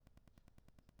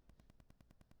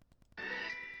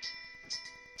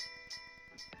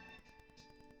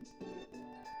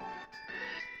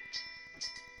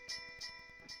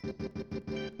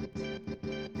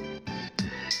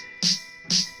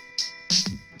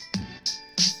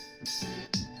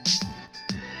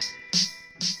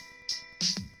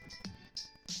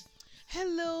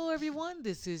everyone.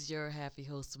 This is your happy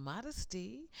host,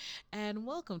 Modesty, and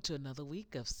welcome to another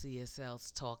week of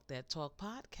CSL's Talk That Talk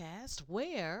podcast,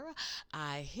 where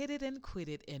I hit it and quit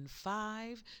it in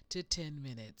 5 to 10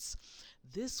 minutes.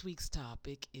 This week's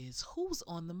topic is who's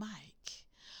on the mic?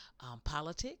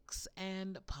 Politics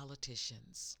and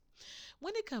politicians.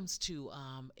 When it comes to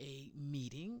a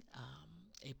meeting,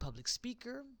 a public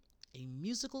speaker, a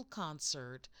musical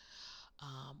concert,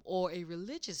 or a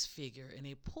religious figure in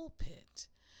a pulpit,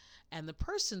 and the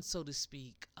person, so to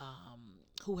speak,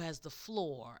 who has the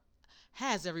floor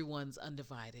has everyone's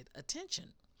undivided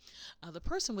attention. The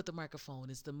person with the microphone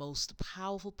is the most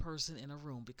powerful person in a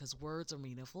room because words are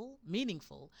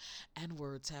meaningful, and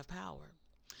words have power.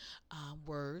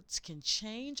 Words can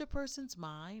change a person's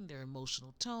mind, their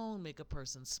emotional tone, make a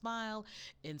person smile,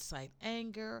 incite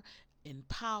anger,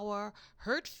 empower,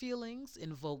 hurt feelings,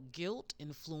 invoke guilt,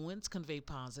 influence, convey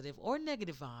positive or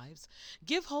negative vibes,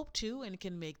 give hope to, and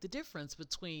can make the difference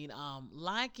between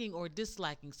liking or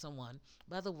disliking someone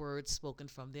by the words spoken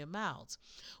from their mouths.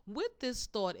 With this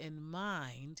thought in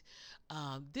mind,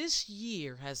 this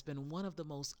year has been one of the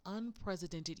most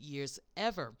unprecedented years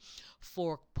ever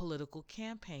for political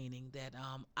campaigning that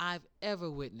I've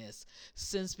ever witnessed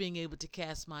since being able to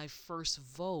cast my first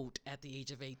vote at the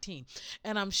age of 18.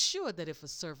 And I'm sure that if a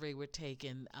survey was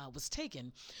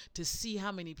taken to see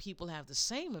how many people have the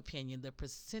same opinion, the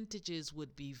percentages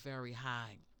would be very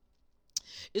high.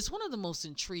 It's one of the most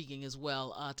intriguing as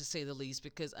well, to say the least,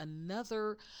 because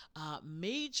another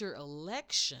major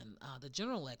election, the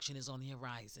general election, is on the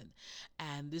horizon.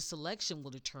 And this election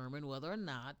will determine whether or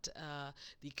not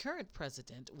the current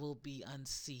president will be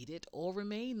unseated or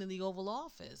remain in the Oval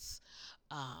Office.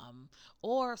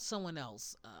 Or someone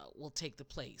else will take the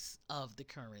place of the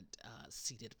current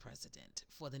seated president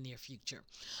for the near future.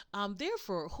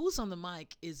 Therefore, who's on the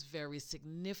mic is very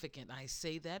significant. I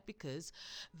say that because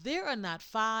there are not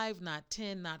five, not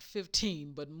 10, not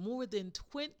 15, but more than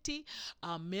 20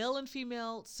 male and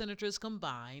female senators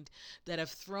combined that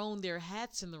have thrown their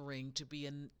hats in the ring to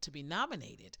be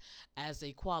nominated as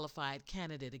a qualified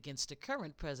candidate against the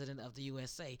current president of the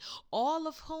USA, all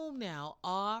of whom now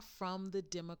are from the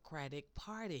Democratic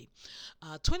Party.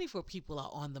 24 people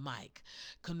are on the mic,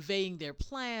 conveying their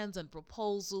plans and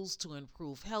proposals to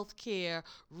improve health care,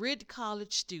 rid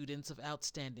college students of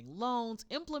outstanding loans,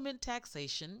 implement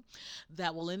taxation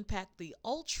that will impact the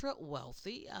ultra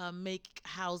wealthy, make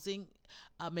housing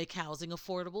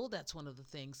affordable. That's one of the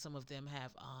things some of them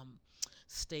have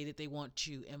stated they want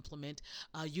to implement.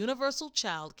 Universal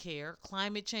child care,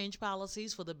 climate change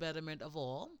policies for the betterment of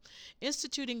all,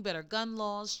 instituting better gun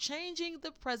laws, changing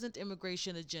the present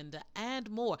immigration agenda, and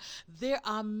more. There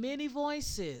are many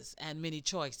voices and many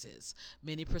choices,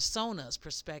 many personas,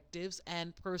 perspectives,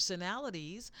 and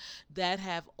personalities that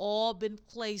have all been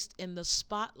placed in the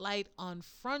spotlight on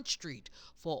Front Street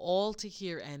for all to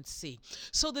hear and see.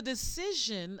 So the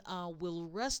decision will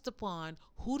rest upon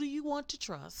who do you want to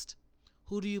trust,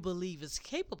 who do you believe is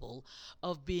capable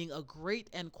of being a great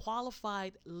and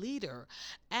qualified leader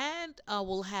and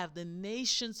will have the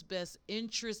nation's best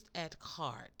interest at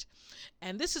heart?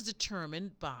 And this is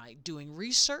determined by doing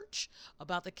research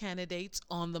about the candidates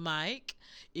on the mic,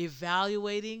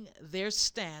 evaluating their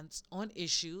stance on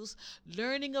issues,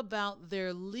 learning about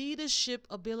their leadership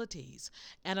abilities,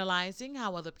 analyzing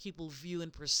how other people view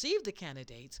and perceive the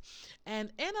candidates,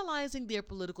 and analyzing their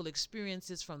political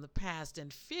experiences from the past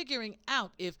and figuring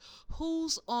out if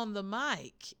who's on the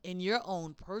mic, in your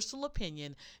own personal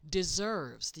opinion,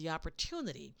 deserves the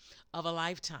opportunity of a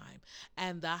lifetime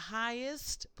and the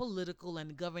highest political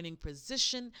and governing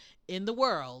position in the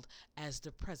world as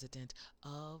the President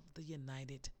of the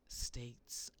United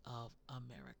States of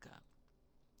America.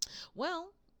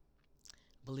 Well,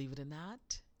 believe it or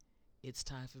not, it's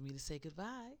time for me to say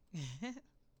goodbye.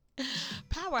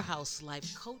 Powerhouse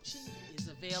Life Coaching is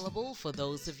available for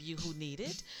those of you who need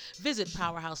it. Visit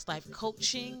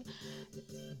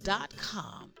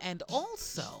powerhouselifecoaching.com. And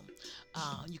also,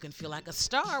 you can feel like a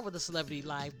star with a Celebrity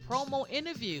Live promo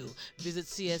interview. Visit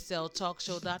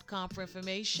csltalkshow.com for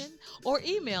information or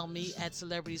email me at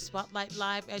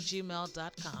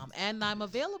celebrityspotlightlive@gmail.com. And I'm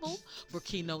available for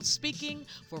keynote speaking,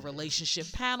 for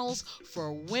relationship panels,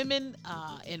 for women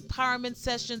empowerment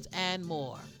sessions, and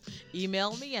more.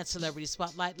 Email me at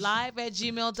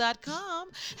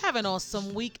celebrityspotlightlive@gmail.com. Have an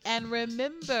awesome week, and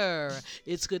remember,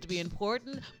 it's good to be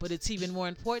important, but it's even more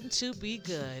important to be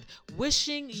good.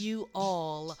 Wishing you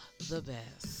all the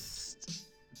best.